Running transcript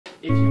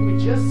If you would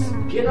just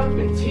get up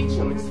and teach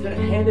them instead of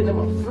handing them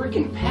a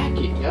freaking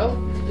packet, yo.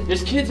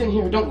 There's kids in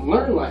here who don't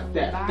learn like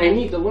that. Bye. They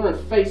need to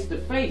learn face to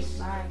face.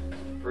 Bye.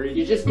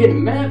 You're just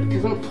getting mad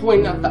because I'm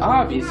pointing out the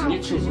obvious and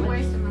you're You're choosing.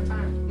 wasting my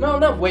time. No,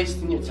 I'm not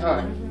wasting your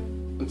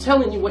time. I'm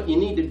telling you what you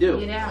need to do.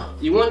 Get out.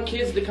 You want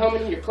kids to come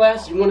into your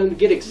class, you want them to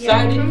get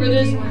excited for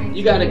this,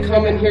 you gotta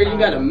come in here, you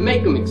gotta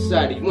make them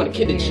excited. You want a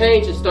kid to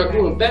change and start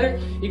doing better,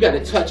 you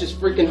gotta touch his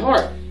freaking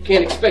heart.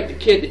 Can't expect a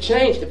kid to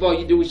change if all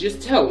you do is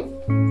just tell him.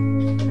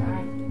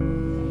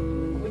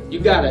 You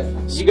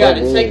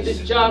gotta take this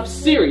job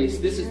serious.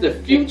 This is the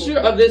future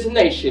of this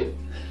nation.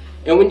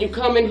 And when you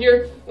come in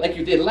here, like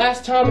you did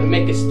last time, and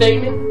make a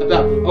statement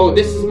about, oh,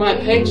 this is my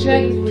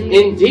paycheck,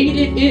 indeed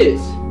it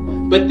is.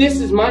 But this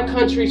is my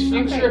country's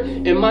future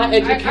and my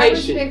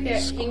education. I respect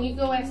that. Can you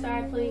go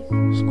outside, please?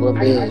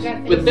 I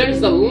got But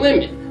there's a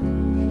limit.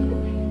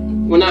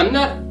 When I'm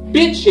not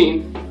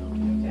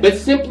bitching, but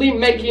simply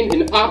making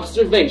an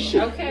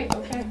observation. Okay.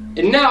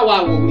 And now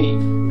I will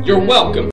leave. You're welcome.